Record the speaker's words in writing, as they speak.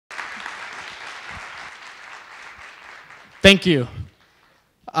Thank you.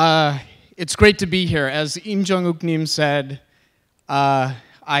 It's great to be here. As Im Jong-uk-nim said, I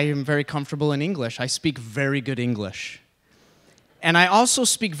am very comfortable in English. I speak very good English. And I also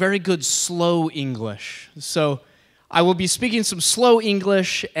speak very good slow English. So I will be speaking some slow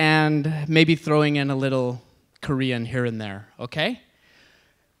English and maybe throwing in a little Korean here and there, okay?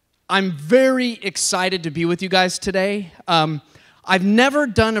 I'm very excited to be with you guys today. I've never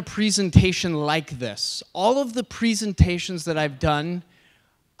done a presentation like this. All of the presentations that I've done,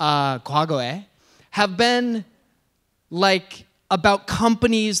 과거에, have been like about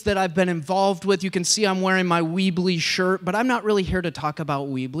companies that I've been involved with. You can see I'm wearing my Weebly shirt, but I'm not really here to talk about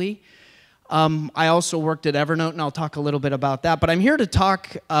Weebly. I also worked at Evernote, and I'll talk a little bit about that. But I'm here to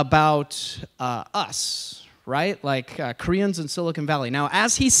talk about us, right? Like Koreans in Silicon Valley. Now,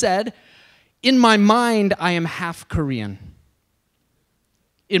 as he said, in my mind, I am half Korean.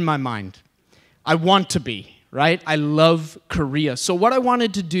 In my mind. I want to be, right? I love Korea. So what I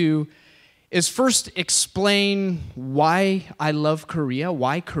wanted to do is first explain why I love Korea,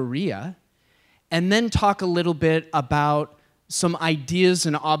 why Korea, and then talk a little bit about some ideas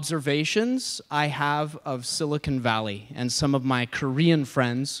and observations I have of Silicon Valley and some of my Korean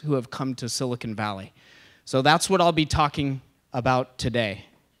friends who have come to Silicon Valley. So that's what I'll be talking about today.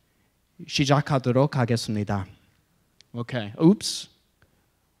 시작하도록 하겠습니다. Okay. Oops.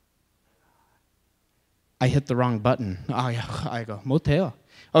 I hit the wrong button. I go, 못해요.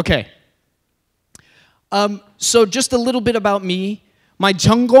 Okay. So just a little bit about me. My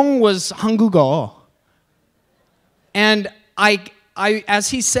전공 was 한국어. And as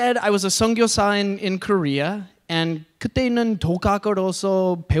he said, I was a 선교사 in Korea. And 그때는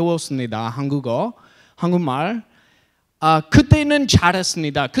독학으로서 배웠습니다. 한국어, 한국말. 그때는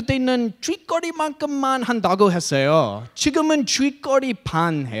잘했습니다. 그때는 쥐꼬리만큼만 한다고 했어요. 지금은 쥐꼬리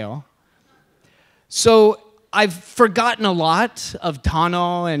반 해요. So I've forgotten a lot of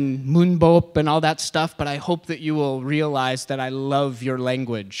단어 and 문법 and all that stuff, but I hope that you will realize that I love your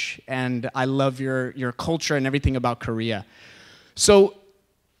language and I love your culture and everything about Korea. So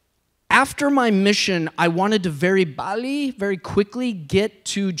after my mission, I wanted to very quickly get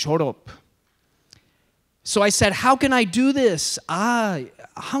to 졸업. So I said, how can I do this?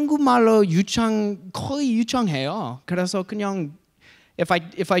 한국말로 거의 유창해요. 그래서 그냥 if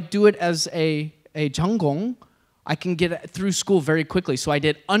I do it as a 전공, I can get through school very quickly. So I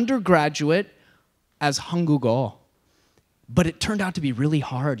did undergraduate as 한국어. But it turned out to be really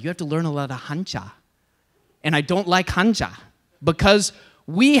hard. You have to learn a lot of 한자. And I don't like 한자 because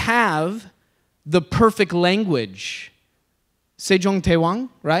we have the perfect language. 세종대왕,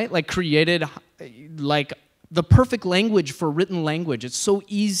 right? Like created like the perfect language for written language. It's so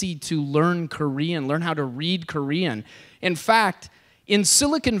easy to learn Korean, learn how to read Korean. In fact, in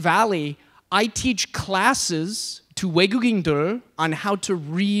Silicon Valley, I teach classes to 외국인들 on how to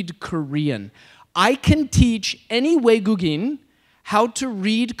read Korean. I can teach any 외국인 how to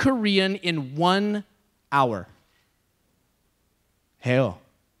read Korean in 1 hour. 해요.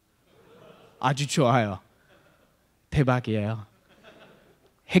 아주 좋아요. 대박이에요.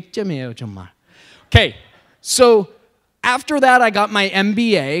 핵점이에요, 정말. Okay, so after that, I got my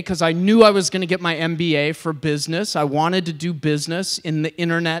MBA because I knew I was going to get my MBA for business. I wanted to do business in the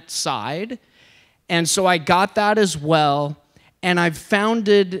internet side. And so I got that as well. And I've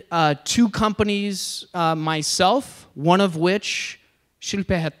founded 2 companies myself, one of which,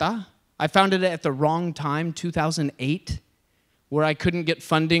 실패했다. I founded it at the wrong time, 2008, where I couldn't get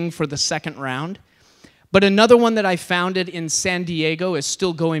funding for the second round. But another one that I founded in San Diego is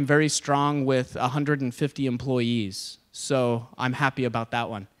still going very strong with 150 employees. So I'm happy about that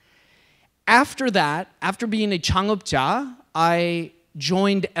one. After that, after being a 창업자, I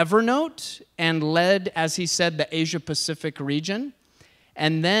joined Evernote and led, as he said, the Asia-Pacific region.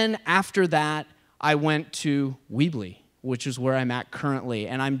 And then after that, I went to Weebly, which is where I'm at currently.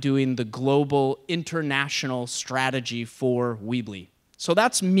 And I'm doing the global international strategy for Weebly. So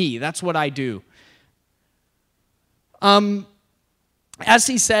that's me. That's what I do. As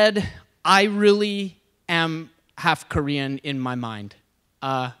he said, I really am half Korean in my mind.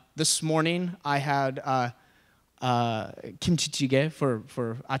 This morning, I had kimchi for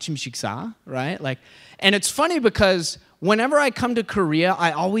아침 식사, right? And it's funny because whenever I come to Korea,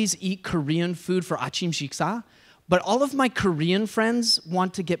 I always eat Korean food for 아침 식사. But all of my Korean friends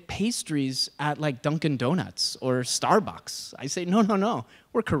want to get pastries at like Dunkin' Donuts or Starbucks. I say, no,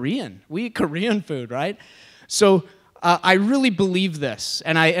 we're Korean. We eat Korean food, right? So I really believe this,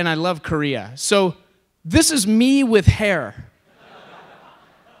 and I love Korea. So this is me with hair.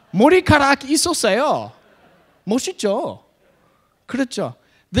 머리카락 있었어요. 멋있죠? 그렇죠.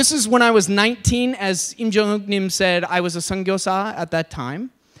 This is when I was 19, as Im Jung-nim said, I was a seonggyosa at that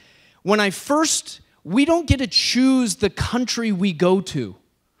time. When we don't get to choose the country we go to.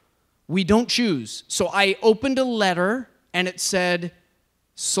 We don't choose. So I opened a letter and it said,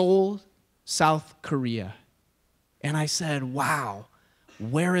 Seoul, South Korea. And I said, wow,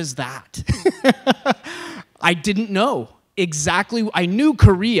 where is that? I didn't know exactly. I knew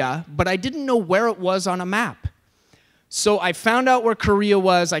Korea, but I didn't know where it was on a map. So I found out where Korea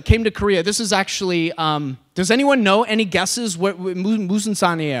was. I came to Korea. This is actually, does anyone know? Any guesses? 무슨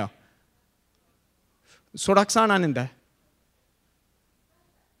산이에요? 소락산 아닌데.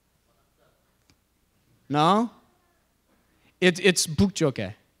 No? It's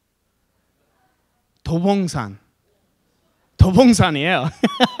북쪽에. 도봉산. 도봉산이에요.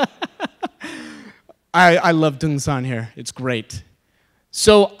 I love 등산 here. It's great.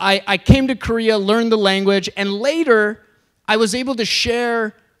 So I came to Korea, learned the language, and later I was able to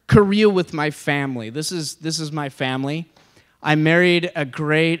share Korea with my family. This is my family. I married a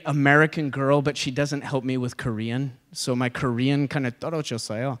great American girl, but she doesn't help me with Korean. So my Korean kind of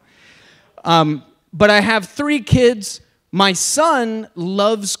떨어졌어요. But I have 3 kids. My son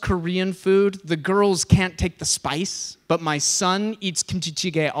loves Korean food. The girls can't take the spice, but my son eats kimchi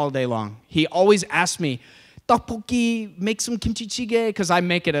jjigae all day long. He always asks me, 떡볶이, make some kimchi jjigae, because I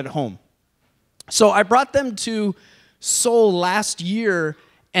make it at home. So I brought them to Seoul last year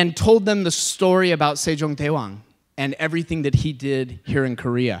and told them the story about Sejong Daewang and everything that he did here in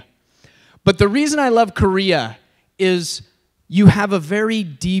Korea. But the reason I love Korea is you have a very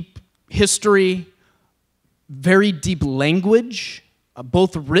deep history, very deep language,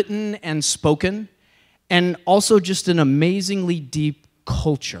 both written and spoken, and also just an amazingly deep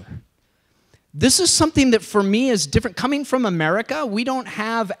culture. This is something that for me is different. Coming from America, we don't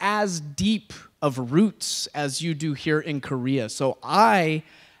have as deep of roots as you do here in Korea. So I,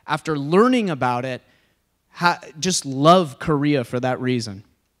 after learning about it, just love Korea for that reason.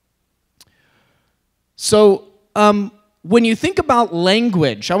 So when you think about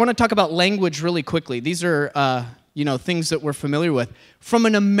language, I want to talk about language really quickly. These are things that we're familiar with. From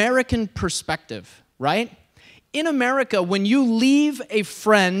an American perspective, right? In America, when you leave a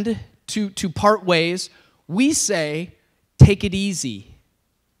friend to part ways, we say, take it easy,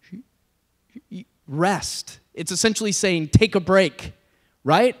 rest. It's essentially saying, take a break,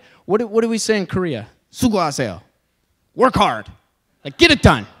 right? What do we say in Korea? 수고하세요. Work hard. Like, get it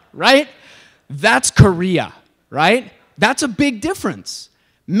done, right? That's Korea, right? That's a big difference.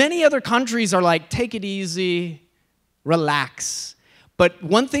 Many other countries are like, take it easy, relax. But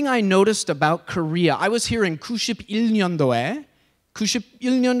one thing I noticed about Korea, I was here in 91년도에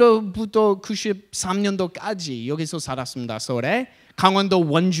 91년도부터 93년도까지 여기서 살았습니다. 서울에, 강원도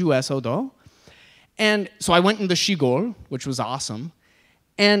원주에서도. And so I went in the 시골, which was awesome.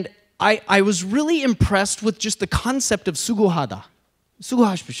 And I was really impressed with just the concept of 수고하다.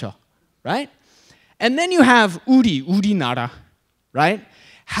 수고하십시오, right? And then you have 우리나라, right?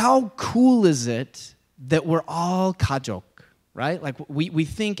 How cool is it that we're all 가족, right? Like we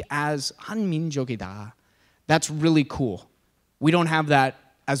think as 한민족이다. That's really cool. We don't have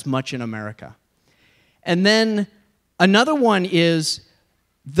that as much in America. And then another one is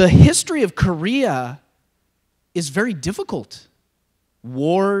the history of Korea is very difficult.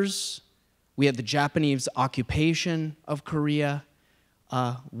 Wars, we had the Japanese occupation of Korea,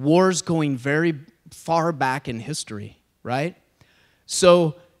 wars going very far back in history, right?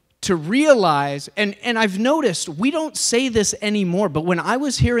 So to realize, and I've noticed, we don't say this anymore, but when I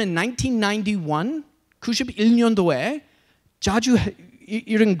was here in 1991, 91년도에 자주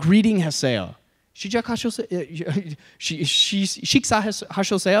이런 greeting 했어요.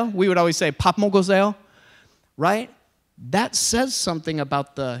 식사하셨어요? We would always say, 밥 먹으세요? Right? That says something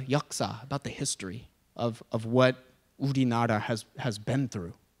about the 역사, about the history of what 우리나라 has been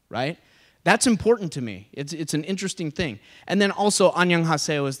through, right? That's important to me. It's an interesting thing. And then also,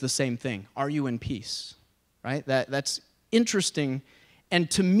 안녕하세요 is the same thing. Are you in peace? Right? That's interesting. And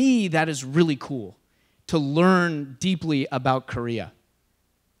to me, that is really cool to learn deeply about Korea.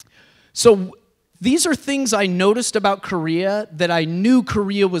 So these are things I noticed about Korea that I knew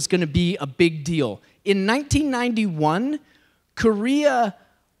Korea was going to be a big deal. In 1991, Korea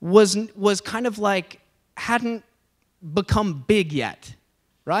was kind of like, hadn't become big yet,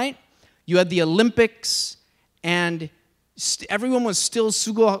 right? You had the Olympics, and everyone was still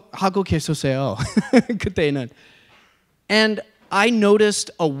수고하고 계셨어요. 그때는. And I noticed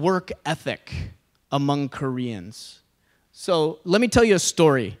a work ethic among Koreans. So let me tell you a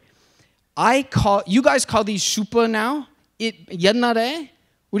story. You guys call these super now? 옛날에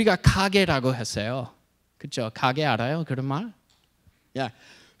우리가 가게라고 했어요. 그렇죠? 가게 알아요? 그런 말? Yeah.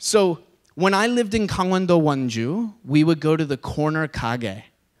 So when I lived in Gangwon-do, Wonju, we would go to the corner kage.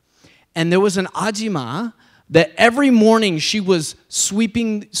 And there was an ajima that every morning she was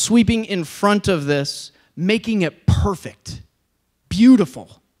sweeping in front of this, making it perfect,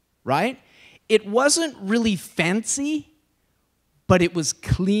 beautiful, right? It wasn't really fancy, but it was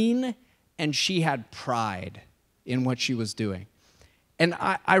clean, and she had pride in what she was doing. And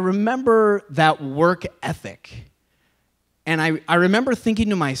I remember that work ethic. And I remember thinking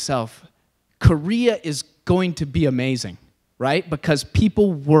to myself, Korea is going to be amazing, right? Because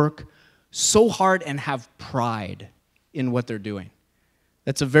people work so hard and have pride in what they're doing.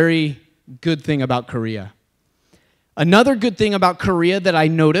 That's a very good thing about Korea. Another good thing about Korea that I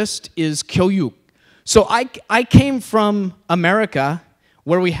noticed is 교육. So I came from America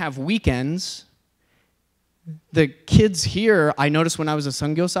where we have weekends. The kids here, I noticed when I was a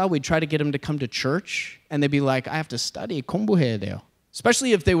seonggyosa, we'd try to get them to come to church, and they'd be like, I have to study, 공부해야 돼요.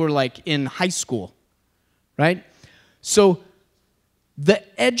 Especially if they were like in high school, right? So the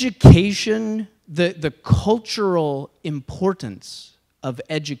education, the cultural importance of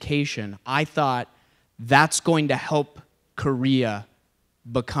education, I thought that's going to help Korea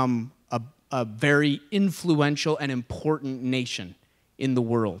become a very influential and important nation in the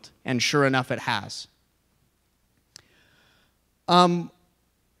world. And sure enough, it has.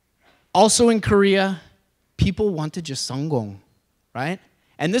 Also in Korea, people want to just 성공, right?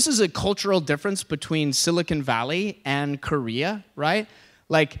 And this is a cultural difference between Silicon Valley and Korea, right?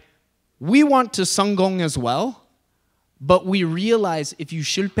 Like, we want to 성공 as well, but we realize if you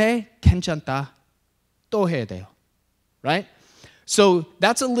실패, 괜찮다, 또 해야 돼요, right? So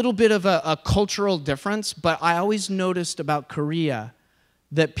that's a little bit of a cultural difference, but I always noticed about Korea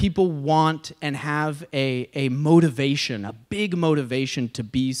that people want and have a motivation, a big motivation to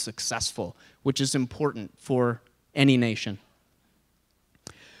be successful, which is important for any nation.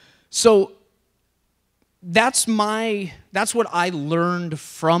 So that's what I learned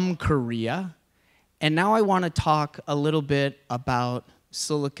from Korea, and now I want to talk a little bit about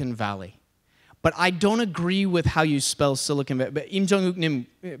Silicon Valley. But I don't agree with how you spell Silicon Valley. 임정욱님,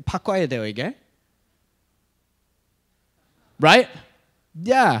 바꿔야 돼요, 이게? Right?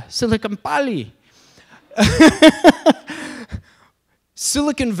 Yeah, Silicon Valley.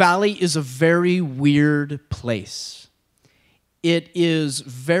 Silicon Valley is a very weird place. It is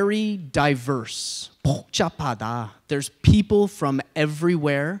very diverse. 복잡하다. There's people from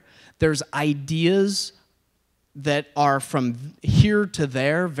everywhere. There's ideas that are from here to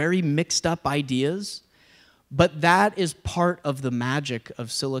there, very mixed up ideas. But that is part of the magic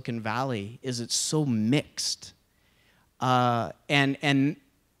of Silicon Valley, is it's so mixed. And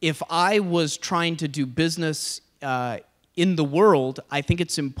if I was trying to do business in the world, I think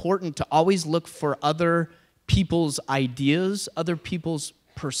it's important to always look for other people's ideas, other people's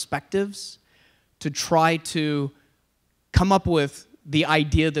perspectives, to try to come up with the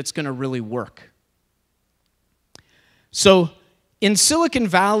idea that's going to really work. So in Silicon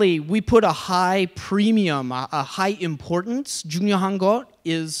Valley, we put a high premium, a high importance. 중요한 것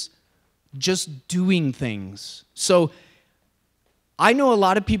is just doing things. So I know a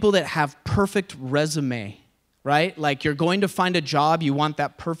lot of people that have perfect resume, right? Like you're going to find a job, you want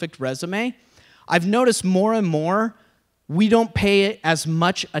that perfect resume. I've noticed more and more, we don't pay as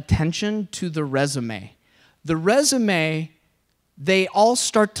much attention to the resume. The resume, they all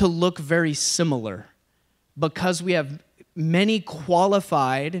start to look very similar because we have many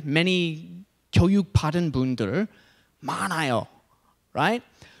qualified, many 교육 받은 분들 많아요, right?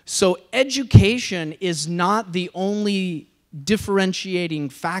 So education is not the only differentiating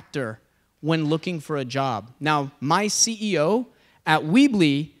factor when looking for a job. Now, my CEO at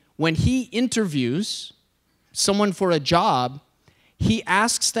Weebly, when he interviews someone for a job, he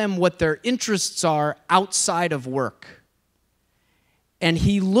asks them what their interests are outside of work. And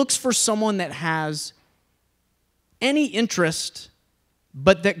he looks for someone that has any interest,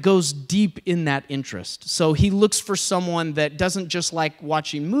 but that goes deep in that interest. So he looks for someone that doesn't just like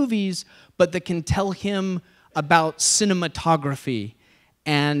watching movies, but that can tell him about cinematography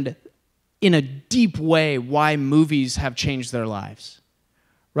and in a deep way why movies have changed their lives,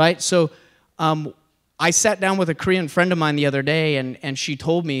 right? So I sat down with a Korean friend of mine the other day, and she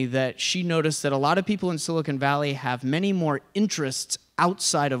told me that she noticed that a lot of people in Silicon Valley have many more interests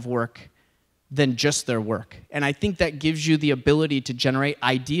outside of work than just their work. And I think that gives you the ability to generate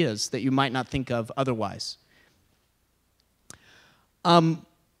ideas that you might not think of otherwise.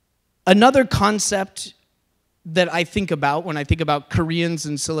 Another concept that I think about when I think about Koreans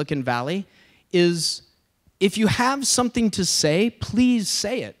in Silicon Valley is if you have something to say, please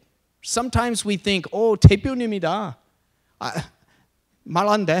say it. Sometimes we think, oh, 대표님이다. 말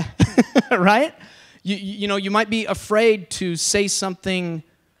안 돼, right? You know, you might be afraid to say something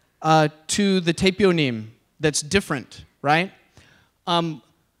to the 대표님 that's different, right?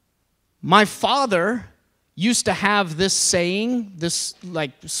 My father used to have this saying, this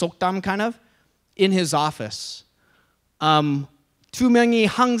like 속담 kind of, in his office. 두 명이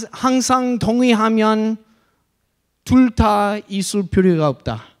항상 동의하면 둘 다 있을 필요가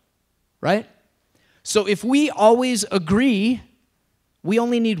없다, right? So if we always agree, we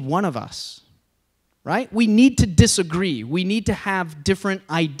only need one of us, right? We need to disagree. We need to have different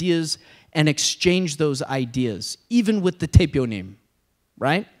ideas and exchange those ideas, even with the 대표님,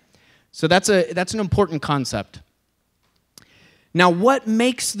 right? So that's an important concept. Now, what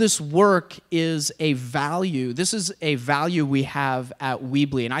makes this work is a value. This is a value we have at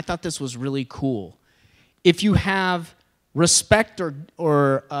Weebly, and I thought this was really cool. If you have respect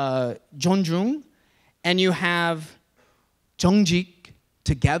or 존중, and you have 정직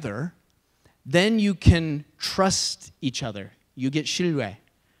together, then you can trust each other. You get 신뢰.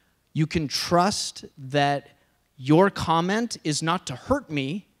 You can trust that your comment is not to hurt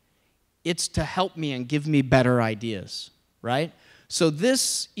me, it's to help me and give me better ideas, right? So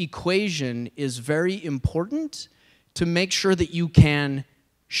this equation is very important to make sure that you can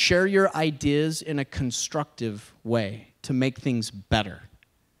share your ideas in a constructive way to make things better.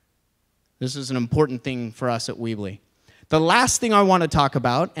 This is an important thing for us at Weebly. The last thing I want to talk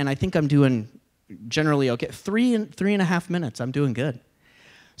about, and I think I'm doing generally okay, 3.5 minutes, I'm doing good.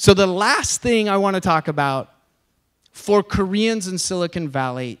 So the last thing I want to talk about for Koreans in Silicon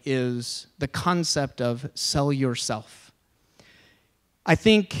Valley is the concept of sell yourself. I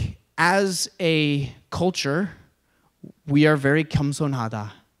think as a culture, we are very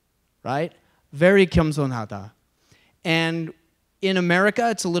겸손하다, right? Very 겸손하다. And in America,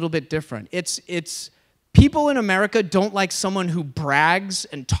 it's a little bit different. It's people in America don't like someone who brags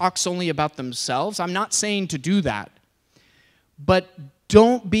and talks only about themselves. I'm not saying to do that. But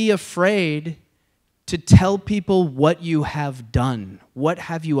don't be afraid to tell people what you have done. What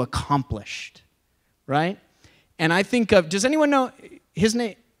have you accomplished, right? And I think of, does anyone know his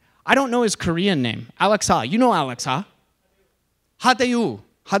name? I don't know his Korean name. Alex Ha. You know Alex Ha? 하대유님.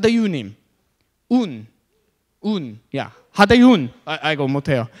 Yeah. 하대윤. 아이고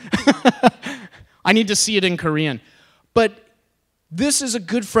못해요. I need to see it in Korean. But this is a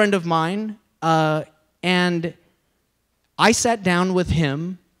good friend of mine, and I sat down with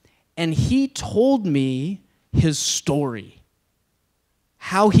him, and he told me his story.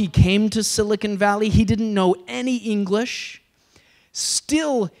 How he came to Silicon Valley. He didn't know any English.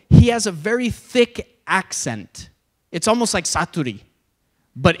 Still, he has a very thick accent. It's almost like Saturi,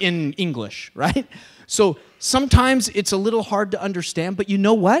 but in English, right? So sometimes it's a little hard to understand, but you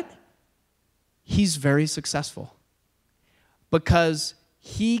know what? He's very successful because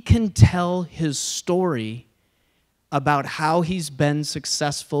he can tell his story about how he's been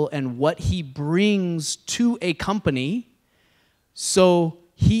successful and what he brings to a company. So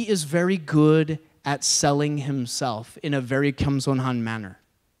he is very good at selling himself in a very 겸손한 manner,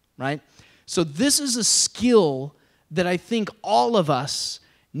 right? So this is a skill that I think all of us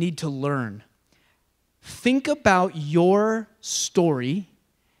need to learn. Think about your story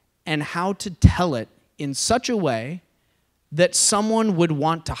and how to tell it in such a way that someone would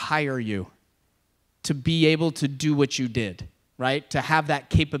want to hire you to be able to do what you did, right? To have that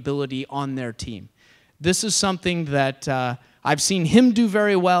capability on their team. This is something that I've seen him do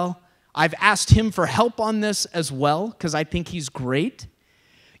very well. I've asked him for help on this as well because I think he's great.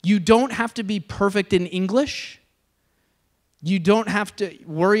 You don't have to be perfect in English. You don't have to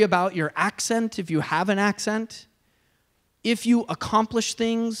worry about your accent if you have an accent. If you accomplish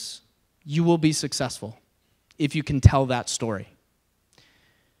things, you will be successful if you can tell that story.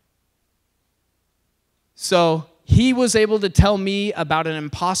 So he was able to tell me about an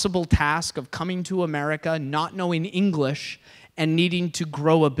impossible task of coming to America, not knowing English, and needing to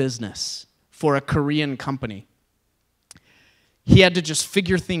grow a business for a Korean company. He had to just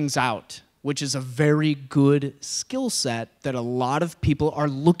figure things out, which is a very good skill set that a lot of people are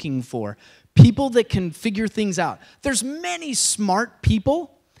looking for. People that can figure things out. There's many smart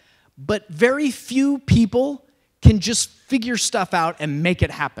people, but very few people can just figure stuff out and make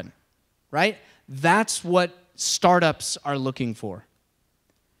it happen, right? That's what startups are looking for.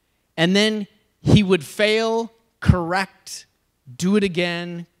 And then he would fail, correct, do it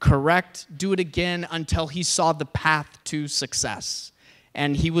again, correct, do it again until he saw the path to success.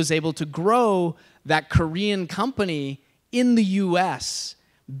 And he was able to grow that Korean company in the US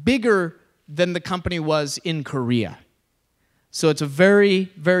bigger than the company was in Korea. So it's a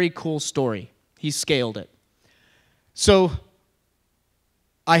very, very cool story. He scaled it. So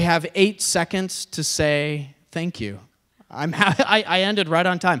I have 8 seconds to say thank you. I ended right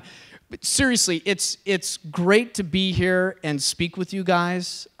on time. But seriously, it's great to be here and speak with you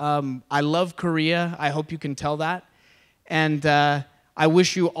guys. I love Korea. I hope you can tell that. And I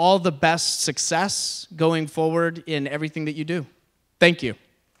wish you all the best success going forward in everything that you do. Thank you.